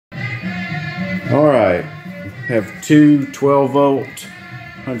All right, have two 12-volt,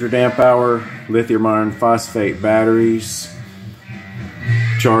 100 amp hour lithium iron phosphate batteries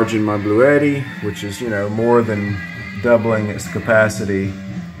charging my Bluetti, which is, more than doubling its capacity.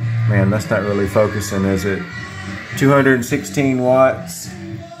 Man, that's not really focusing, is it? 216 watts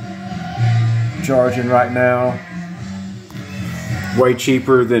charging right now. Way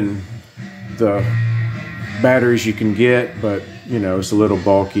cheaper than the batteries you can get, but it's a little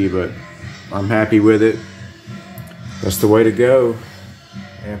bulky, but I'm happy with it. That's the way to go.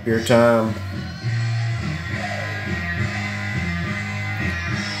 Ampere time.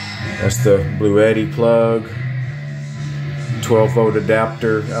 That's the Bluetti plug. 12-volt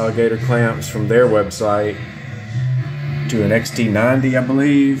adapter alligator clamps from their website to an XT90, I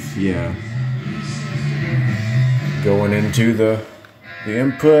believe. Yeah. Going into the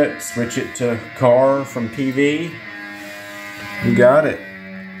input, switch it to car from TV. You got it.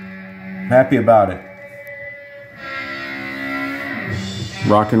 Happy about it.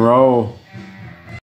 Rock and roll.